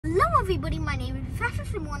Hello everybody, my name is Professor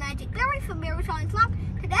Simone Isaac Berry from Berry Science Lab.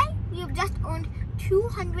 Today, we have just earned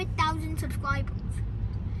 200,000 subscribers.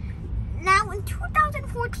 Now, in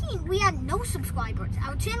 2014, we had no subscribers.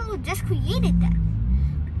 Our channel had just created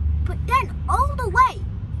them. But then, all the way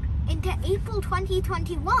into April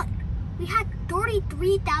 2021, we had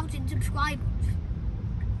 33,000 subscribers.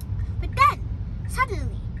 But then,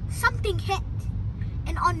 suddenly, something hit.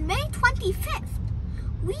 And on May 25th,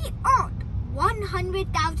 we earned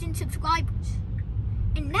 100,000 subscribers.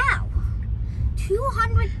 And now,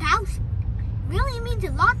 200,000 really means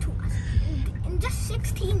a lot to us. In just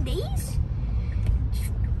 16 days? It's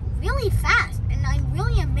really fast, and I'm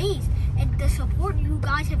really amazed at the support you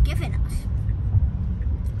guys have given us.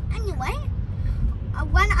 Anyway,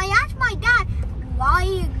 when I asked my dad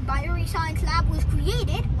why Berry Science Lab was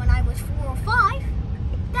created when I was 4 or 5,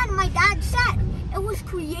 then my dad said it was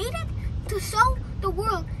created to show the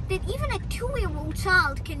world that even a 2-year-old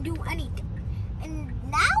child can do anything. And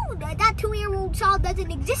now that 2-year-old child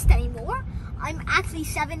doesn't exist anymore. I'm actually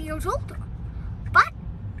 7 years older. But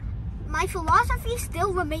my philosophy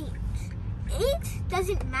still remains. Age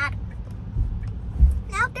doesn't matter.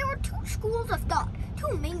 Now, there are two schools of thought,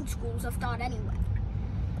 two main schools of thought anyway.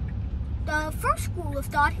 The first school of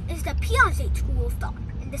thought is the piazza school of thought,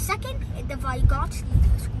 and the second is the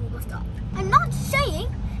Vygotsky school of thought. I'm not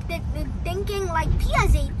saying that thinking like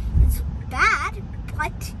piazza is bad,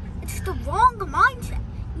 but it's the wrong mindset.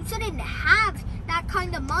 You shouldn't have that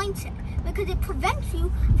kind of mindset because it prevents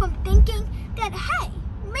you from thinking that, hey,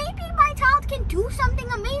 maybe my child can do something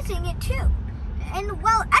amazing at 2. And,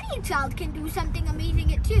 well, any child can do something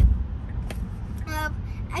amazing at 2.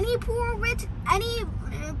 Any poor, rich, any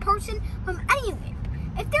person from anywhere.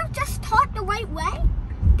 If they're just taught the right way,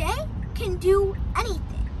 they can do anything.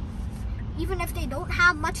 Even if they don't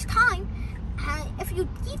have much time, if you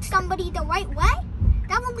teach somebody the right way,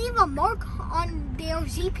 that will leave a mark on their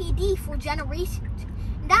ZPD for generations.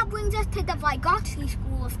 And that brings us to the Vygotsky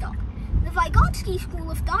school of thought. The Vygotsky school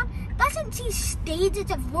of thought doesn't see stages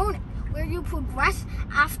of learning where you progress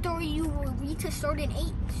after you reach a certain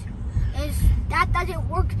age. That doesn't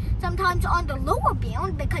work sometimes on the lower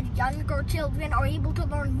bound because younger children are able to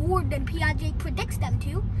learn more than Piaget predicts them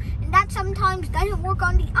to. And that sometimes doesn't work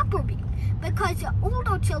on the upper bound because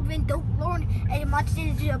older children don't learn as much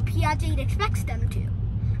as Piaget expects them to.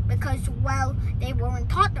 Because, well, they weren't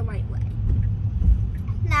taught the right way.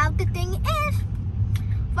 Now, the thing is,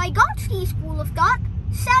 Vygotsky school of thought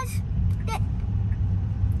says that,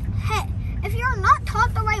 hey, if you're not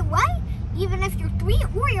taught the right way, even if you're 3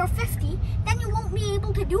 or you're 50, then you won't be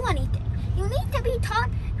able to do anything. You need to be taught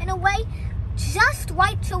in a way just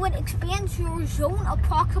right so it expands your zone of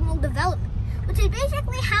proximal development, which is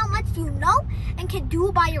basically how much you know and can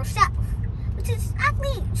do by yourself, which is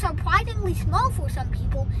actually surprisingly small for some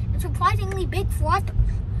people and surprisingly big for others.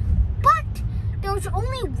 But there's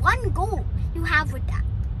only one goal you have with that: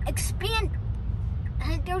 expand.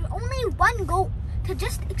 And there's only one goal: to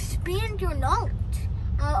just expand your knowledge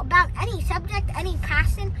about any subject, any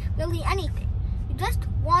passion, really anything. You just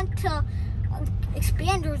want to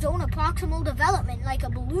expand your zone of proximal development like a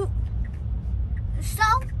balloon. So,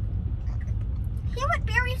 here at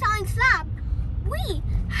Berry Science Lab, we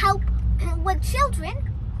help with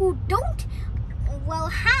children who don't, well,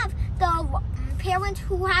 have the parents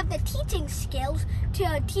who have the teaching skills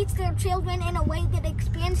to teach their children in a way that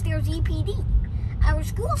expands their ZPD. Our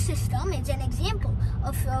school system is an example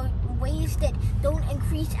of ways that don't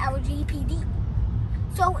increase our GPD.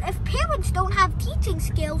 So if parents don't have teaching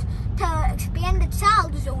skills to expand the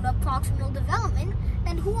child's zone of proximal development,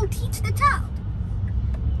 then who will teach the child?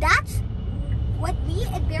 That's what we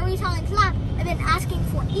at Berry Science Lab have been asking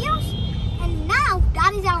for years, and now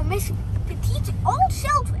that is our mission: to teach all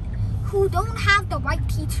children who don't have the right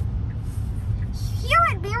teacher. Here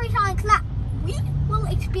at Berry Science Lab, we will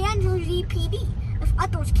expand your ZPD if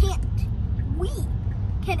others can't. We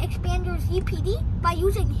can expand your ZPD by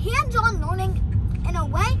using hands-on learning in a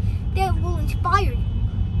way that will inspire you.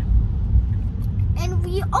 And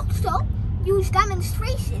we also use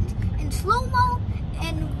demonstrations in slow-mo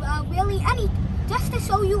and really anything, just to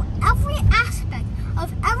show you every aspect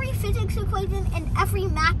of every physics equation and every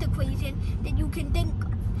math equation that you can think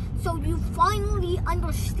of, so you finally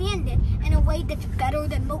understand it in a way that's better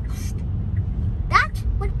than most. That's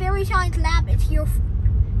what Berry Science Lab is here for: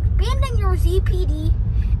 expanding your ZPD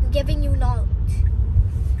and giving you knowledge.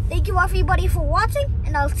 Thank you everybody for watching,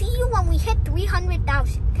 and I'll see you when we hit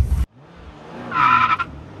 300,000.